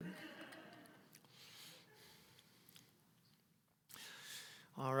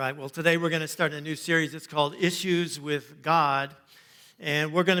right, well, today we're going to start a new series. It's called Issues with God.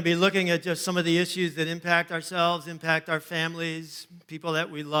 And we're going to be looking at just some of the issues that impact ourselves, impact our families, people that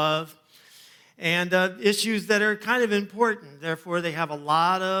we love, and issues that are kind of important. Therefore, they have a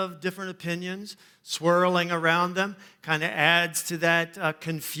lot of different opinions swirling around them. Kind of adds to that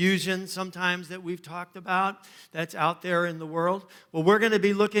confusion sometimes that we've talked about that's out there in the world. Well, we're going to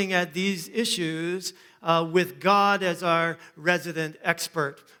be looking at these issues with God as our resident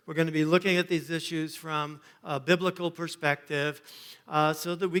expert. We're going to be looking at these issues from a biblical perspective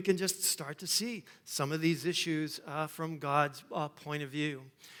so that we can just start to see some of these issues from God's point of view.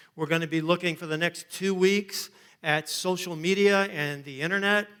 We're going to be looking for the next 2 weeks at social media and the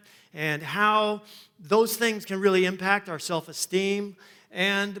internet and how those things can really impact our self-esteem,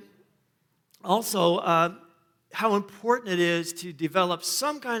 and also how important it is to develop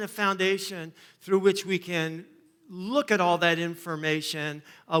some kind of foundation through which we can look at all that information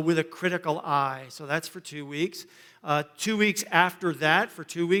with a critical eye. So that's for 2 weeks. 2 weeks after that, for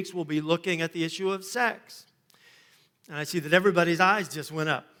 2 weeks, we'll be looking at the issue of sex. And I see that everybody's eyes just went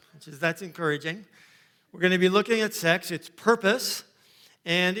up, that's encouraging. We're going to be looking at sex, its purpose,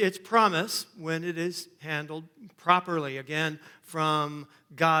 and its promise when it is handled properly, again, from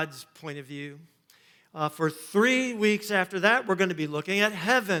God's point of view. For 3 weeks after that, we're going to be looking at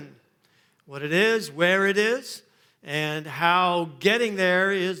heaven, what it is, where it is, and how getting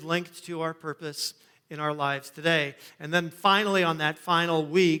there is linked to our purpose in our lives today. And then finally, on that final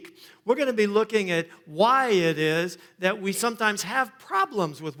week, we're going to be looking at why it is that we sometimes have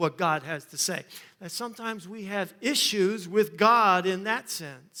problems with what God has to say. That sometimes we have issues with God in that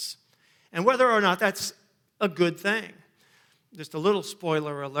sense. And whether or not that's a good thing. Just a little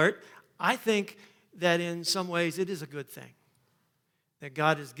spoiler alert. I think that in some ways it is a good thing. That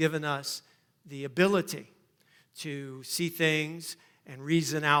God has given us the ability to see things and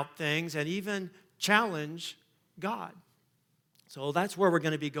reason out things and even challenge God. So that's where we're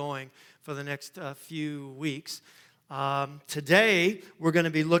going to be going for the next few weeks. Today, we're going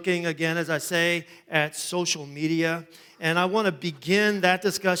to be looking again, as I say, at social media. And I want to begin that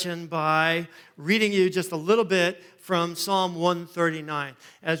discussion by reading you just a little bit from Psalm 139.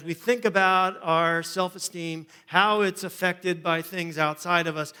 As we think about our self-esteem, how it's affected by things outside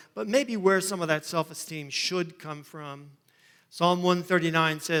of us, but maybe where some of that self-esteem should come from. Psalm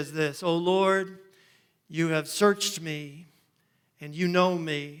 139 says this, "O Lord, you have searched me, and you know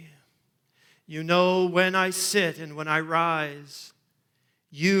me. You know when I sit and when I rise.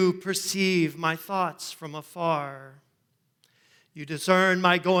 You perceive my thoughts from afar. You discern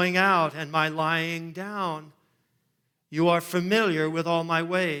my going out and my lying down. You are familiar with all my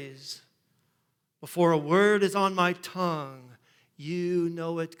ways. Before a word is on my tongue, you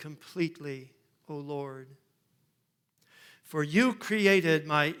know it completely, O Lord. For you created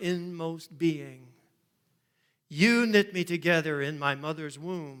my inmost being. You knit me together in my mother's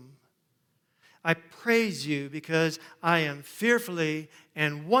womb. I praise you because I am fearfully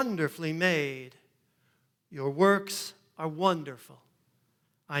and wonderfully made. Your works are wonderful.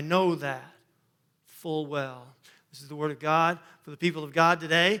 I know that full well." This is the word of God for the people of God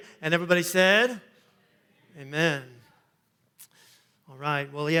today. And everybody said, amen. All right,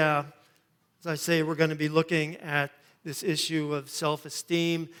 well, yeah, as I say, we're going to be looking at this issue of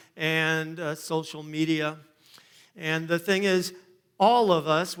self-esteem and social media. And the thing is, all of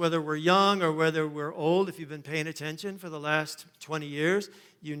us, whether we're young or whether we're old, if you've been paying attention for the last 20 years,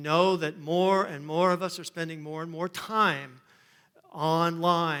 you know that more and more of us are spending more and more time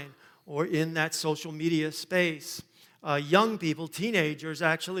online or in that social media space. Young people, teenagers,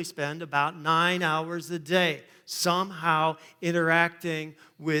 actually spend about 9 hours a day somehow interacting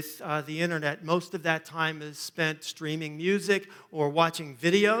with the internet. Most of that time is spent streaming music or watching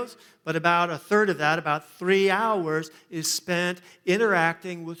videos, but about a third of that, about 3 hours, is spent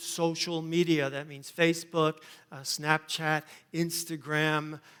interacting with social media. That means Facebook, Snapchat,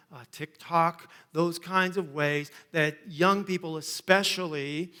 Instagram, TikTok, those kinds of ways that young people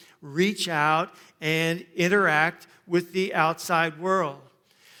especially reach out and interact with the outside world.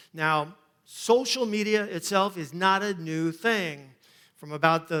 Now, social media itself is not a new thing. From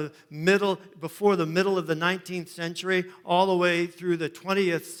about before the middle of the 19th century, all the way through the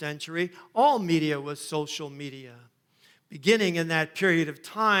 20th century, all media was social media. Beginning in that period of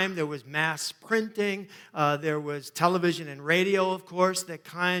time, there was mass printing, there was television and radio, of course, that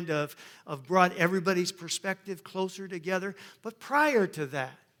kind of brought everybody's perspective closer together. But prior to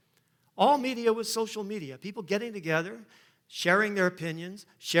that, all media was social media. People getting together, sharing their opinions,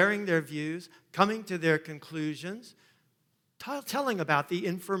 sharing their views, coming to their conclusions, telling about the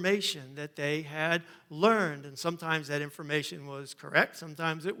information that they had learned. And sometimes that information was correct,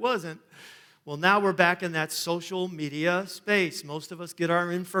 sometimes it wasn't. Well, now we're back in that social media space. Most of us get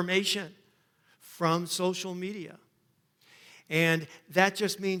our information from social media. And that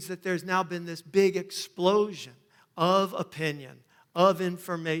just means that there's now been this big explosion of opinion, of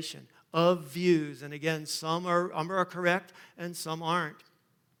information, of views. And again, some are correct and some aren't.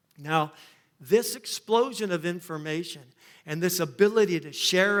 Now, this explosion of information and this ability to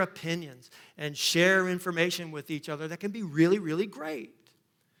share opinions and share information with each other, that can be really, really great.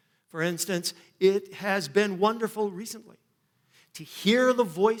 For instance, it has been wonderful recently to hear the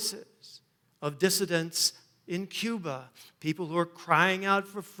voices of dissidents in Cuba, people who are crying out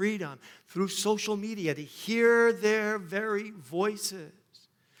for freedom through social media, to hear their very voices.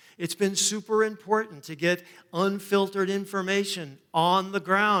 It's been super important to get unfiltered information on the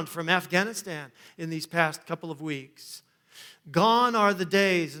ground from Afghanistan in these past couple of weeks. Gone are the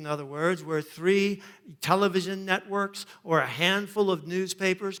days, in other words, where 3 television networks or a handful of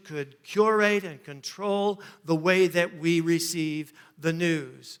newspapers could curate and control the way that we receive the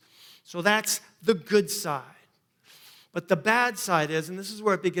news. So that's the good side. But the bad side is, and this is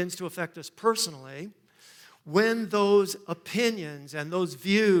where it begins to affect us personally, when those opinions and those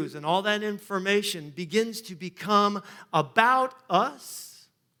views and all that information begins to become about us,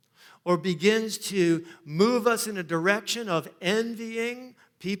 or begins to move us in a direction of envying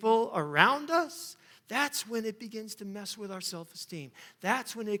people around us, that's when it begins to mess with our self-esteem.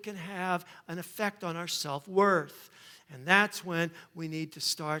 That's when it can have an effect on our self-worth. And that's when we need to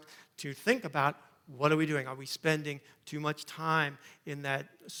start to think about, what are we doing? Are we spending too much time in that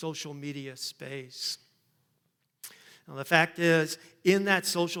social media space? Now, the fact is, in that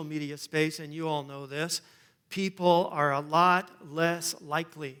social media space, and you all know this, people are a lot less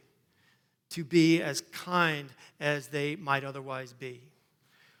likely to be as kind as they might otherwise be.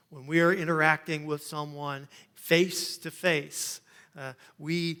 When we are interacting with someone face to face,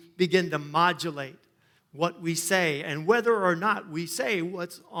 we begin to modulate what we say and whether or not we say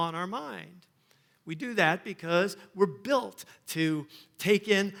what's on our mind. We do that because we're built to take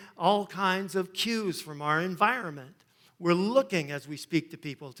in all kinds of cues from our environment. We're looking as we speak to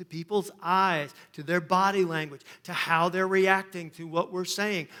people's eyes, to their body language, to how they're reacting to what we're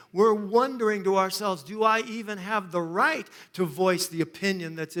saying. We're wondering to ourselves, do I even have the right to voice the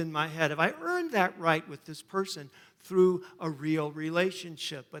opinion that's in my head? Have I earned that right with this person through a real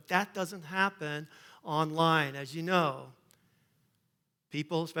relationship? But that doesn't happen online, as you know.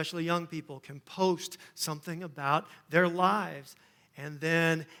 People, especially young people, can post something about their lives and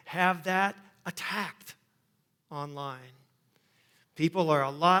then have that attacked online. People are a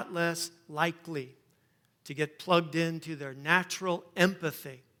lot less likely to get plugged into their natural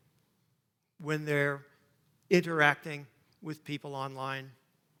empathy when they're interacting with people online.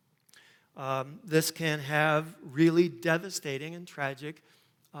 This can have really devastating and tragic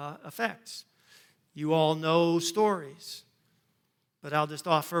effects. You all know stories, but I'll just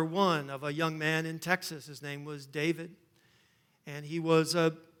offer one of a young man in Texas. His name was David, and he was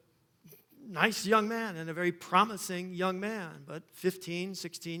a nice young man and a very promising young man, but 15,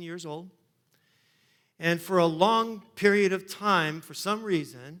 16 years old. And for a long period of time, for some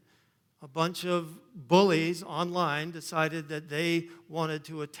reason, a bunch of bullies online decided that they wanted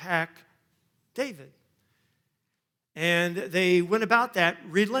to attack David. And they went about that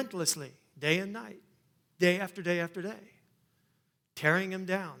relentlessly, day and night, day after day after day, tearing him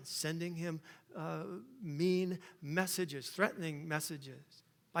down, sending him mean messages, threatening messages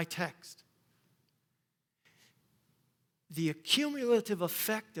by text. The accumulative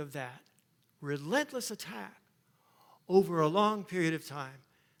effect of that relentless attack over a long period of time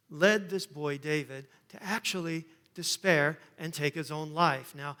led this boy, David, to actually despair and take his own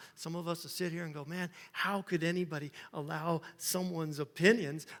life. Now, some of us will sit here and go, man, how could anybody allow someone's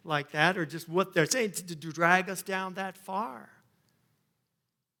opinions like that or just what they're saying to drag us down that far?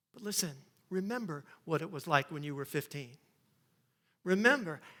 But listen, remember what it was like when you were 15.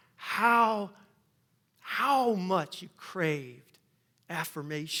 Remember how much you craved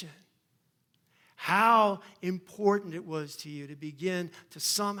affirmation. How important it was to you to begin to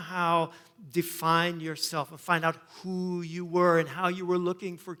somehow define yourself and find out who you were and how you were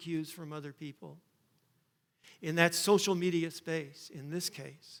looking for cues from other people. In that social media space, in this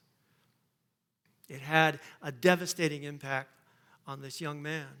case, it had a devastating impact on this young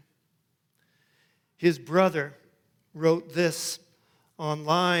man. His brother wrote this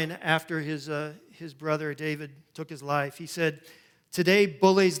online after his brother David took his life. He said, "Today,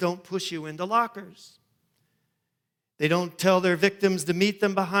 bullies don't push you into lockers. They don't tell their victims to meet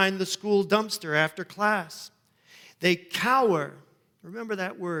them behind the school dumpster after class. They cower, remember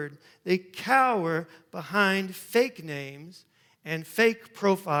that word, they cower behind fake names and fake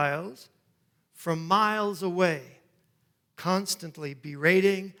profiles from miles away, constantly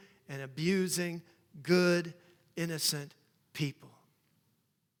berating and abusing good, innocent people.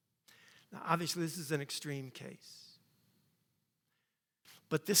 Now, obviously, this is an extreme case.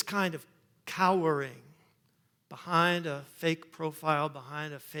 But this kind of cowering behind a fake profile,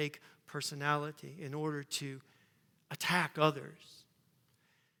 behind a fake personality in order to attack others,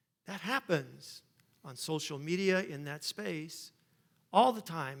 that happens on social media in that space all the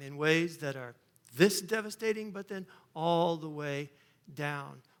time in ways that are this devastating, but then all the way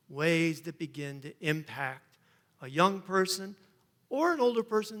down, ways that begin to impact a young person or an older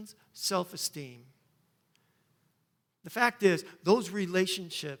person's self-esteem. The fact is, those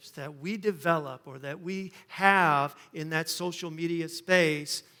relationships that we develop or that we have in that social media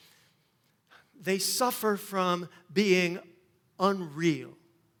space, they suffer from being unreal.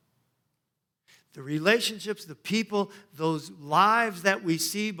 The relationships, the people, those lives that we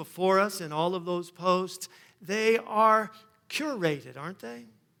see before us in all of those posts, they are curated, aren't they?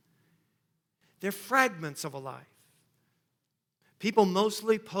 They're fragments of a life. People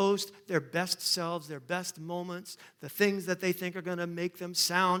mostly post their best selves, their best moments, the things that they think are going to make them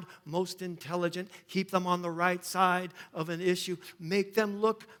sound most intelligent, keep them on the right side of an issue, make them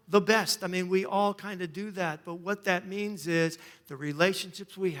look the best. I mean, we all kind of do that, but what that means is the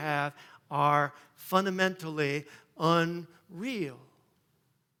relationships we have are fundamentally unreal.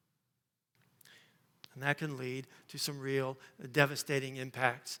 And that can lead to some real devastating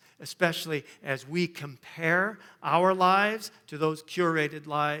impacts, especially as we compare our lives to those curated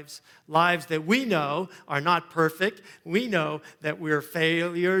lives, lives that we know are not perfect. We know that we're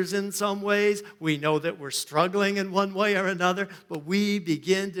failures in some ways. We know that we're struggling in one way or another, but we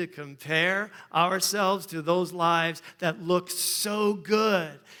begin to compare ourselves to those lives that look so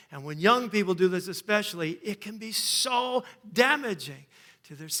good. And when young people do this especially, it can be so damaging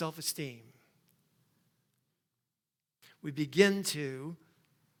to their self-esteem. We begin to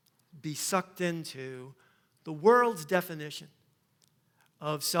be sucked into the world's definition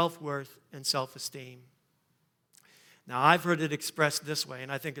of self-worth and self-esteem. Now, I've heard it expressed this way,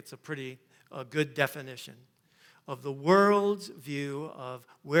 and I think it's a pretty good definition of the world's view of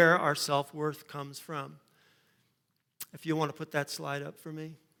where our self-worth comes from. If you want to put that slide up for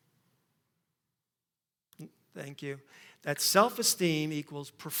me. Thank you. That self-esteem equals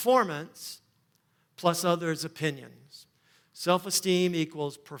performance plus others' opinions. Self-esteem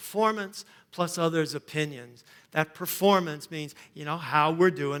equals performance plus others' opinions. That performance means, how we're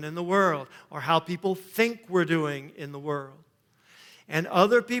doing in the world or how people think we're doing in the world. And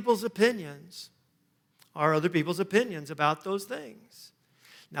other people's opinions are other people's opinions about those things.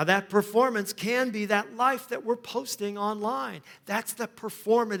 Now, that performance can be that life that we're posting online. That's the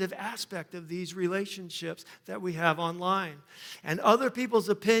performative aspect of these relationships that we have online. And other people's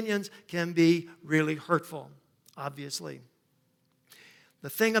opinions can be really hurtful, obviously. The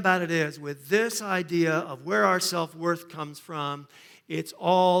thing about it is, with this idea of where our self-worth comes from, it's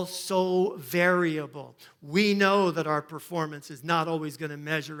all so variable. We know that our performance is not always going to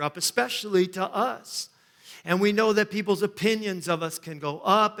measure up, especially to us. And we know that people's opinions of us can go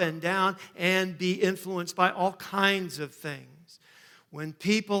up and down and be influenced by all kinds of things. When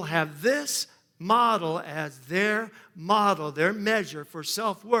people have this model as their model, their measure for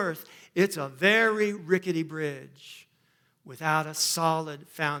self-worth, it's a very rickety bridge without a solid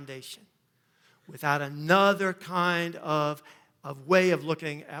foundation, without another kind of way of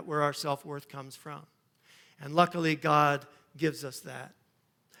looking at where our self-worth comes from. And luckily, God gives us that.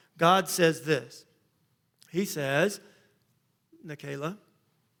 God says this. He says, Nikayla,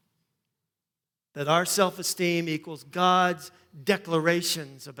 that our self-esteem equals God's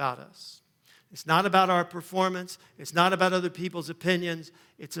declarations about us. It's not about our performance. It's not about other people's opinions.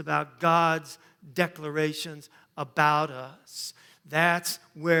 It's about God's declarations about us. That's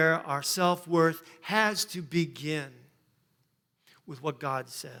where our self-worth has to begin, with what God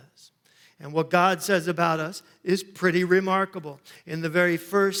says. And what God says about us is pretty remarkable. In the very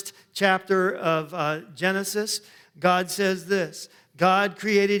first chapter of Genesis, God says this: God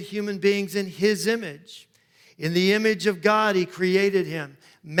created human beings in His image. In the image of God, He created him.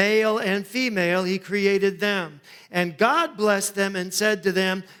 Male and female, He created them. And God blessed them and said to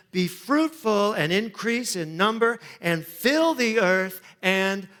them, "Be fruitful and increase in number and fill the earth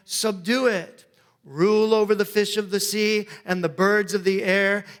and subdue it. Rule over the fish of the sea and the birds of the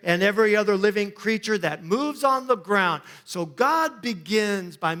air and every other living creature that moves on the ground." So God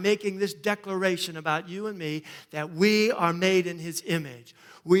begins by making this declaration about you and me that we are made in His image.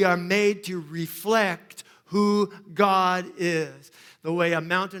 We are made to reflect who God is. The way a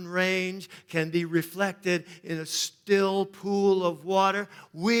mountain range can be reflected in a still pool of water,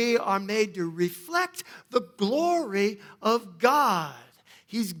 we are made to reflect the glory of God.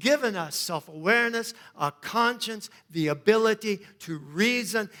 He's given us self-awareness, a conscience, the ability to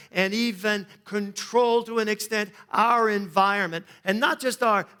reason, and even control to an extent our environment. And not just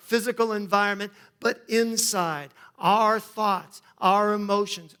our physical environment, but inside, our thoughts, our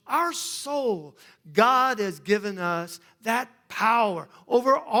emotions, our soul. God has given us that power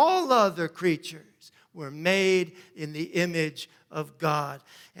over all other creatures. We're made in the image of God.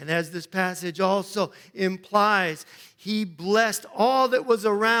 And as this passage also implies, He blessed all that was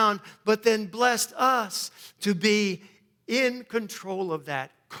around, but then blessed us to be in control of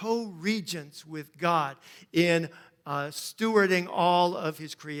that, co-regents with God in stewarding all of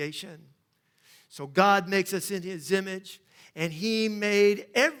His creation. So God makes us in His image, and He made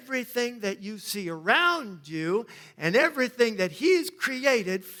everything that you see around you and everything that He's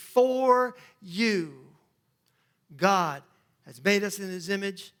created for you. God has made us in His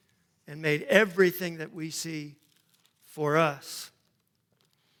image and made everything that we see for us.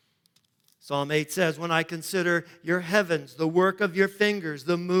 Psalm 8 says, when I consider your heavens, the work of your fingers,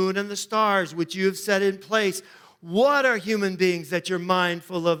 the moon and the stars which you have set in place, what are human beings that you're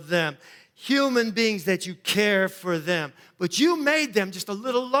mindful of them? Human beings that you care for them. But you made them just a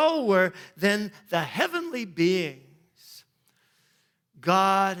little lower than the heavenly beings.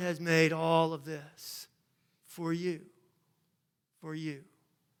 God has made all of this for you. For you.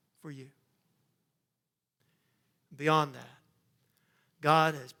 For you. Beyond that,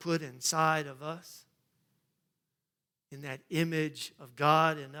 God has put inside of us, in that image of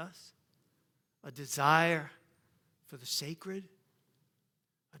God in us, a desire for the sacred,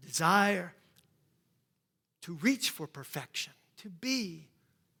 a desire to reach for perfection, to be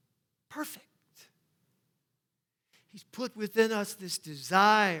perfect. He's put within us this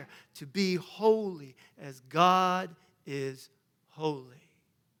desire to be holy as God is holy.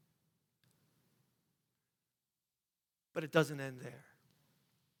 But it doesn't end there.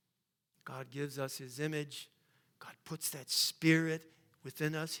 God gives us His image. God puts that Spirit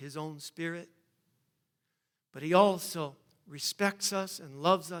within us, His own Spirit. But He also respects us and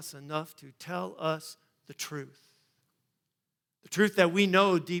loves us enough to tell us the truth. The truth that we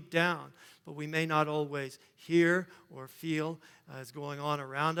know deep down, but we may not always hear or feel is going on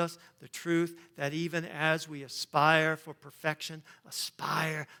around us. The truth that even as we aspire for perfection,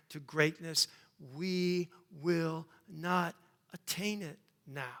 aspire to greatness, we will not attain it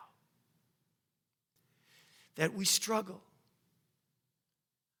now. That we struggle.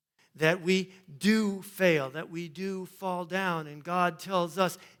 That we do fail, that we do fall down, and God tells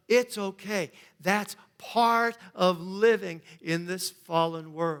us it's okay. That's part of living in this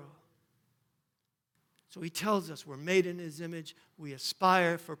fallen world. So He tells us we're made in His image, we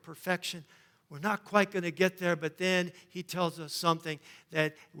aspire for perfection. We're not quite going to get there, but then He tells us something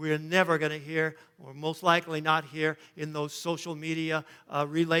that we're never going to hear, or most likely not hear in those social media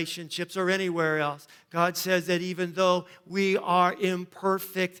relationships or anywhere else. God says that even though we are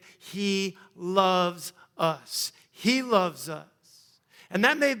imperfect, He loves us. He loves us. And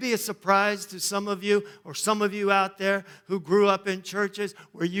that may be a surprise to some of you, or some of you out there who grew up in churches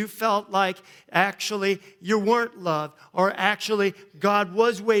where you felt like actually you weren't loved, or actually God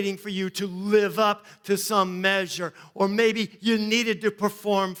was waiting for you to live up to some measure, or maybe you needed to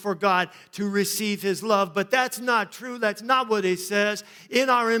perform for God to receive His love. But that's not true. That's not what He says. In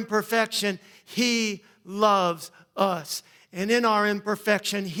our imperfection, He loves us. And in our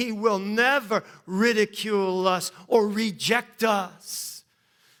imperfection, He will never ridicule us or reject us.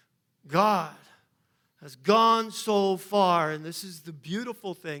 God has gone so far, and this is the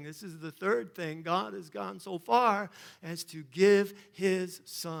beautiful thing, this is the third thing, God has gone so far as to give His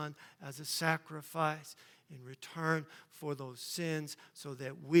Son as a sacrifice in return for those sins so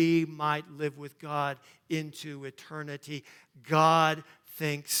that we might live with God into eternity. God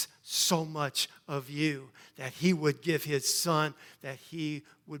thinks so much of you that He would give His Son, that He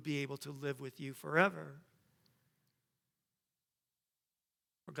would be able to live with you forever.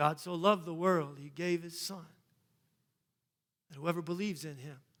 For God so loved the world, He gave His Son, that whoever believes in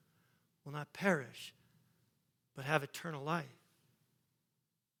Him will not perish, but have eternal life.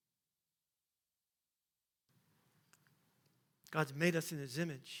 God's made us in His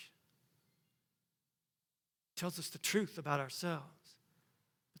image. He tells us the truth about ourselves,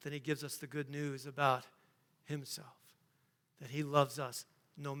 but then He gives us the good news about Himself, that He loves us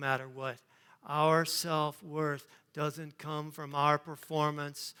no matter what. Our self-worth doesn't come from our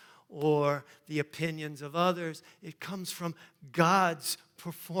performance or the opinions of others. It comes from God's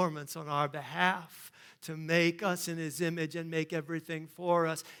performance on our behalf to make us in his image and make everything for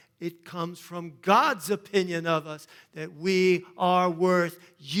us. It comes from God's opinion of us that we are worth,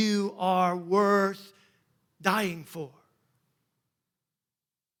 you are worth dying for.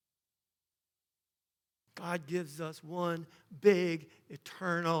 God gives us one big,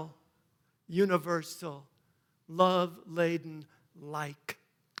 eternal, universal, love-laden like.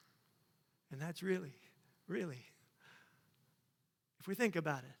 And that's really, if we think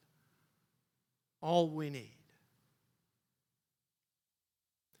about it, all we need.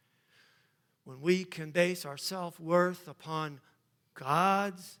 When we can base our self-worth upon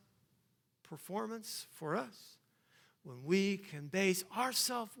God's performance for us, when we can base our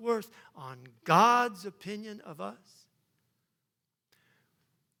self-worth on God's opinion of us,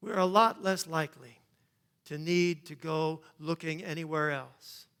 we're a lot less likely to need to go looking anywhere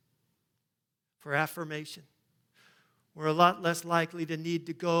else for affirmation. We're a lot less likely to need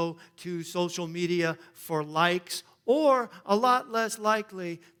to go to social media for likes, or a lot less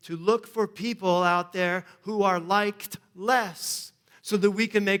likely to look for people out there who are liked less so that we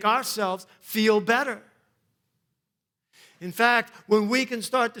can make ourselves feel better. In fact, when we can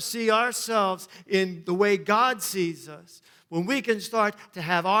start to see ourselves in the way God sees us, when we can start to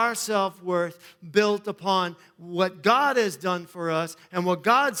have our self-worth built upon what God has done for us and what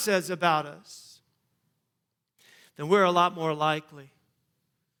God says about us, then we're a lot more likely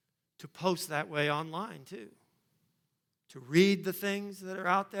to post that way online too. To read the things that are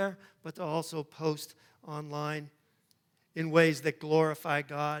out there, but to also post online in ways that glorify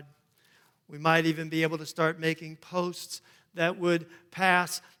God. We might even be able to start making posts that would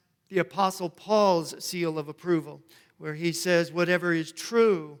pass the Apostle Paul's seal of approval, where he says, whatever is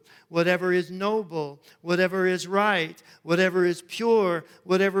true, whatever is noble, whatever is right, whatever is pure,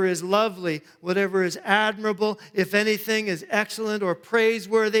 whatever is lovely, whatever is admirable, if anything is excellent or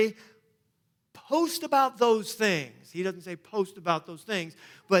praiseworthy, post about those things. He doesn't say post about those things,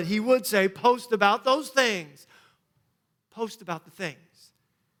 but he would say post about those things. Post about the things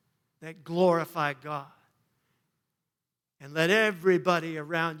that glorify God. And let everybody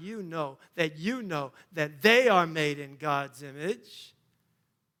around you know that they are made in God's image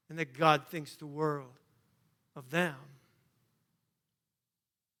and that God thinks the world of them.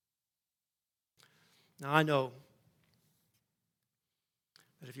 Now, I know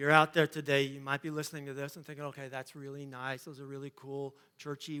that if you're out there today, you might be listening to this and thinking, okay, that's really nice. Those are really cool,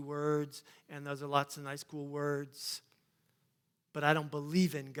 churchy words, and those are lots of nice, cool words. But I don't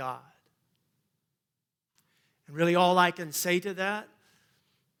believe in God. And really all I can say to that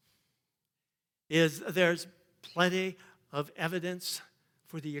is there's plenty of evidence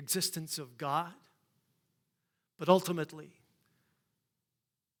for the existence of God. But ultimately,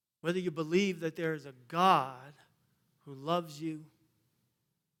 whether you believe that there is a God who loves you,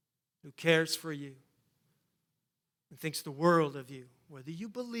 who cares for you, and thinks the world of you, whether you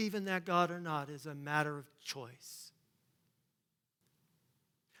believe in that God or not is a matter of choice.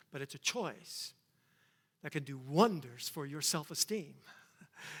 But it's a choice that can do wonders for your self-esteem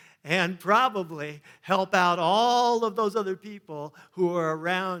and probably help out all of those other people who are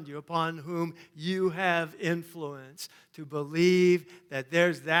around you, upon whom you have influence, to believe that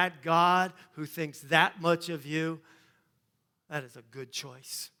there's that God who thinks that much of you. That is a good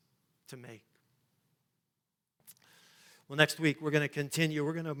choice to make. Well, next week we're going to continue.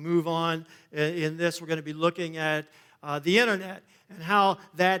 We're going to move on in this. We're going to be looking at the internet and how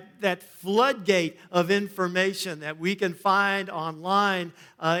that floodgate of information that we can find online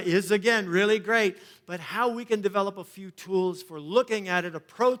is, again, really great, but how we can develop a few tools for looking at it,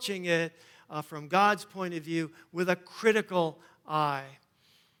 approaching it from God's point of view with a critical eye.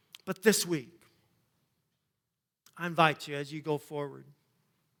 But this week, I invite you, as you go forward,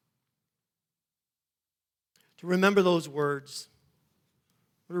 to remember those words,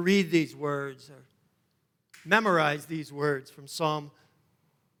 or to read these words, or memorize these words from Psalm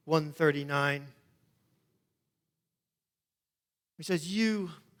 139. He says,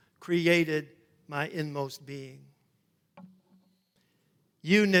 you created my inmost being.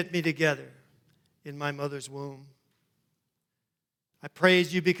 You knit me together in my mother's womb. I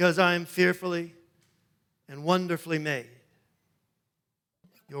praise you because I am fearfully and wonderfully made.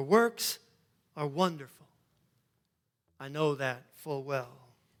 Your works are wonderful. I know that full well.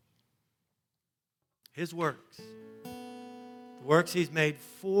 His works, the works He's made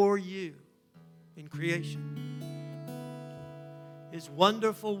for you in creation. His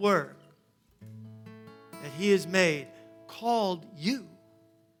wonderful work that He has made called you.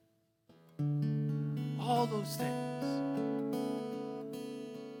 All those things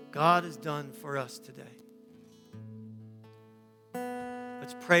God has done for us today.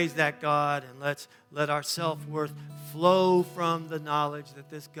 Let's praise that God, and let's let our self-worth flow from the knowledge that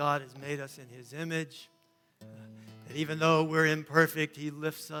this God has made us in his image. That even though we're imperfect, he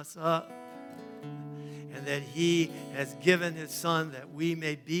lifts us up. And that he has given his son that we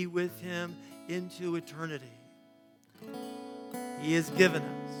may be with him into eternity. He has given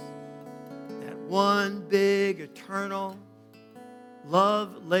us that one big, eternal,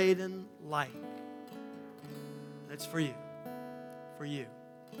 love-laden light. That's for you, for you,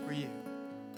 for you.